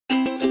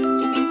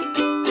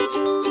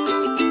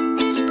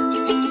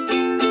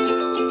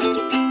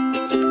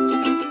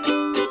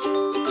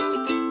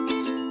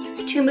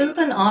move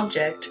an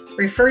object,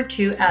 referred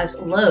to as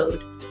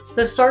load,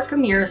 the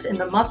sarcomeres in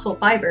the muscle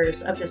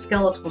fibers of the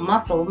skeletal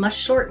muscle must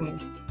shorten.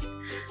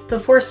 The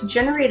force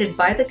generated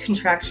by the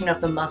contraction of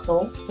the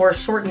muscle, or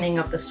shortening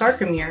of the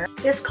sarcomere,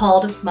 is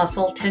called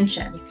muscle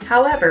tension.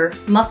 However,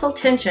 muscle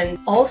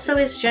tension also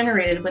is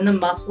generated when the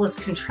muscle is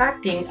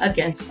contracting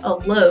against a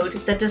load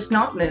that does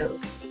not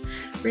move,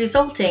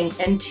 resulting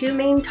in two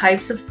main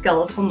types of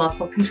skeletal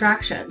muscle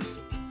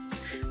contractions: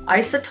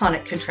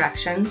 isotonic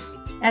contractions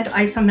and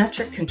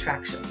isometric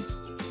contractions.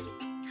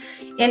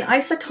 In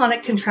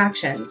isotonic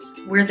contractions,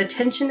 where the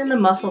tension in the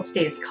muscle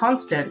stays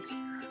constant,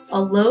 a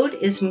load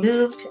is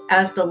moved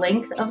as the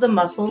length of the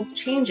muscle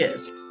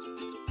changes.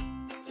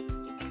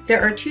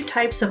 There are two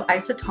types of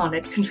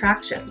isotonic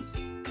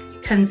contractions: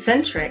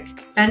 concentric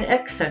and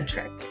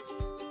eccentric.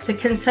 The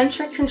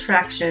concentric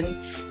contraction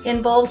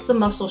involves the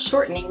muscle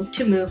shortening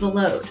to move a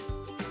load.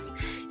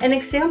 An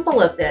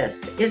example of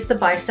this is the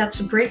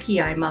biceps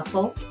brachii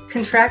muscle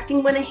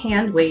contracting when a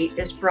hand weight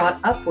is brought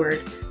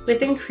upward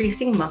with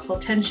increasing muscle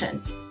tension.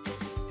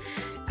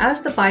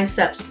 As the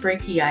biceps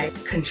brachii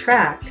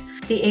contract,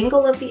 the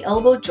angle of the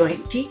elbow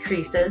joint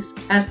decreases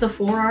as the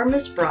forearm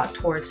is brought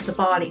towards the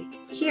body.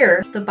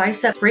 Here, the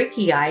biceps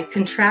brachii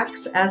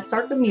contracts as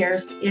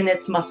sarcomeres in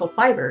its muscle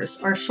fibers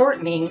are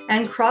shortening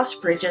and cross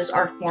bridges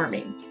are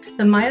forming.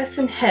 The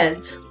myosin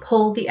heads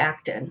pull the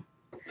actin.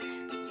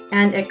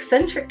 An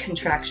eccentric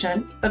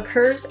contraction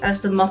occurs as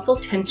the muscle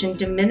tension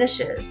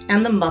diminishes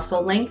and the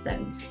muscle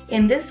lengthens.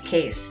 In this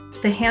case,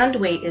 the hand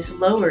weight is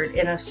lowered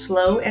in a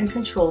slow and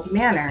controlled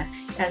manner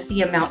as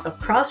the amount of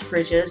cross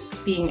bridges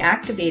being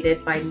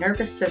activated by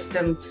nervous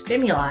system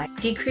stimuli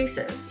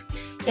decreases.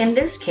 In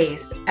this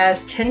case,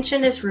 as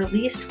tension is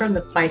released from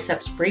the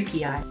biceps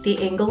brachii, the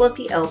angle of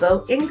the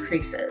elbow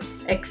increases.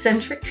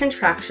 Eccentric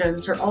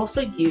contractions are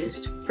also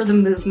used for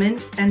the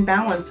movement and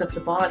balance of the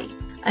body.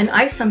 An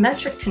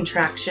isometric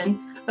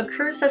contraction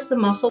occurs as the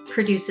muscle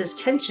produces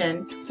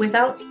tension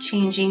without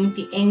changing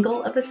the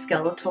angle of a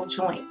skeletal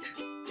joint.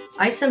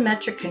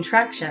 Isometric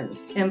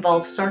contractions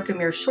involve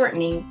sarcomere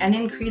shortening and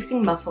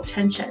increasing muscle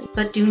tension,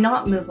 but do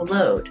not move a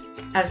load,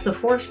 as the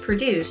force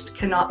produced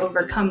cannot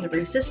overcome the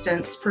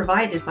resistance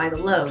provided by the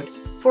load.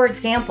 For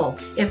example,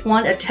 if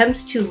one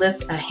attempts to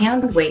lift a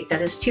hand weight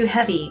that is too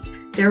heavy,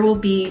 there will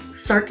be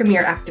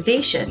sarcomere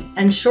activation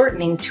and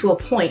shortening to a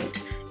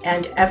point,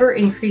 and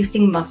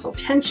ever-increasing muscle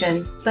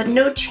tension, but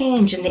no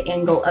change in the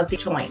angle of the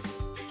joint.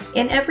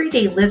 In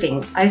everyday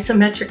living,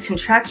 isometric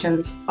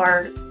contractions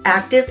are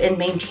active in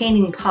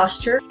maintaining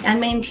posture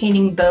and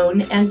maintaining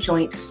bone and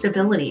joint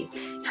stability.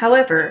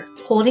 However,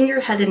 holding your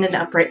head in an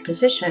upright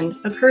position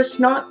occurs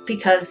not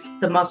because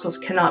the muscles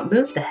cannot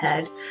move the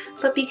head,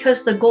 but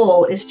because the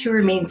goal is to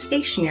remain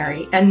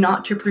stationary and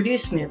not to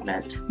produce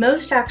movement.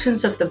 Most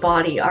actions of the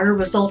body are a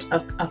result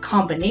of a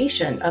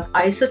combination of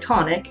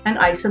isotonic and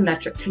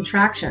isometric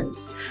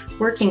contractions,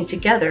 working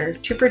together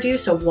to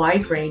produce a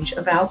wide range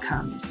of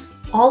outcomes.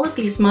 All of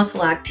these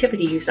muscle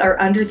activities are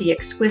under the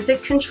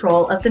exquisite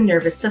control of the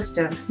nervous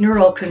system.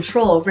 Neural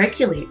control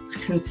regulates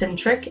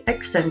concentric,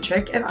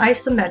 eccentric, and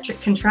isometric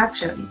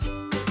contractions.